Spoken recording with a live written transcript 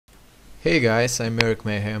Hey guys, I'm Eric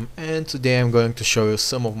Mayhem and today I'm going to show you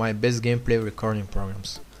some of my best gameplay recording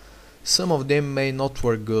programs. Some of them may not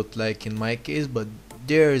work good like in my case, but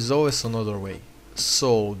there is always another way.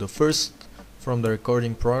 So the first from the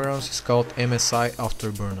recording programs is called MSI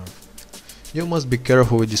Afterburner. You must be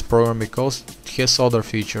careful with this program because it has other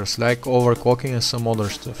features like overclocking and some other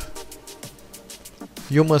stuff.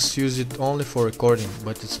 You must use it only for recording,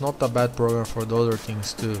 but it's not a bad program for the other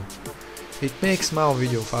things too. It makes small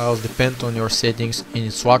video files depend on your settings and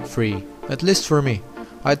it's WAC free, at least for me.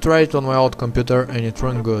 I tried it on my old computer and it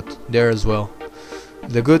ran good, there as well.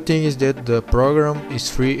 The good thing is that the program is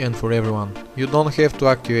free and for everyone. You don't have to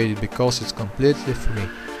activate it because it's completely free.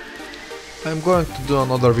 I'm going to do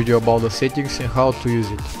another video about the settings and how to use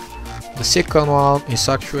it. The second one is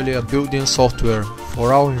actually a built-in software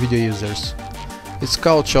for all NVIDIA users. It's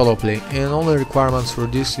called Shadowplay, and only requirements for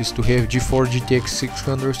this is to have GeForce GTX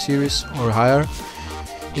 600 series or higher.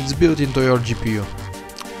 It's built into your GPU.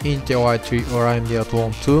 Intel i3 or AMD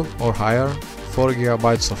Athlon 2 or higher,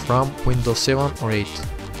 4GB of RAM, Windows 7 or 8.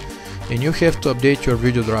 And you have to update your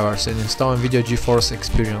video drivers and install NVIDIA GeForce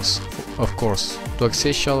Experience, of course, to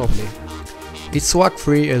access Shadowplay. It's WAC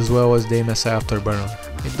free as well as the MSI Afterburner.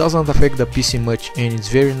 It doesn't affect the PC much and it's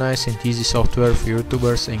very nice and easy software for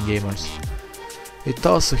YouTubers and gamers. It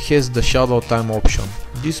also has the shadow time option.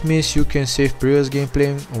 This means you can save previous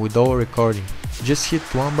gameplay without recording. Just hit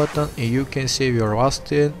one button and you can save your last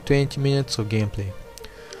 20 minutes of gameplay.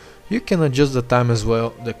 You can adjust the time as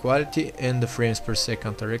well, the quality and the frames per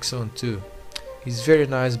second are excellent too. It's very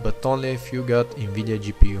nice, but only if you got NVIDIA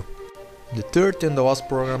GPU. The third and the last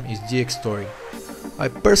program is Dxtory. I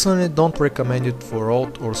personally don't recommend it for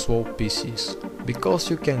old or slow PCs, because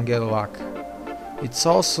you can get lag. It's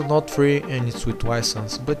also not free and it's with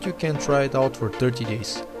license, but you can try it out for 30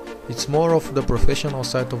 days. It's more of the professional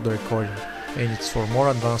side of the recording, and it's for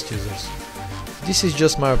more advanced users. This is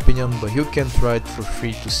just my opinion, but you can try it for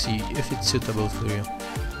free to see if it's suitable for you.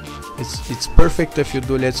 It's perfect if you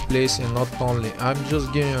do let's plays and not only, I'm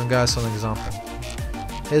just giving you guys an example.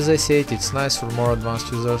 As I said, it's nice for more advanced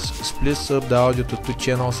users, splits up the audio to 2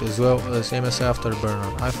 channels as well as MSI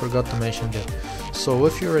Afterburner, I forgot to mention that. So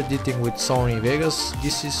if you're editing with Sony Vegas,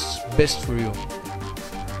 this is best for you.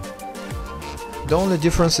 The only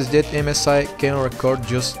difference is that MSI can record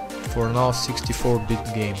just for now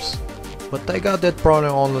 64-bit games. But I got that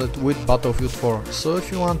problem only with Battlefield 4, so if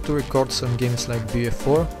you want to record some games like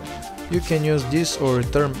BF4, you can use this or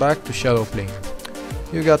return back to Shadowplay.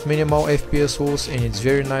 You got minimal FPS rules and it's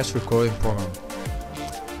very nice recording program.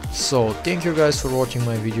 So thank you guys for watching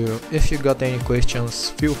my video. If you got any questions,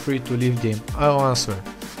 feel free to leave them, I'll answer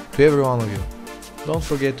to every one of you. Don't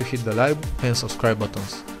forget to hit the like and subscribe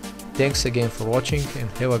buttons. Thanks again for watching and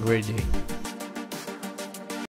have a great day.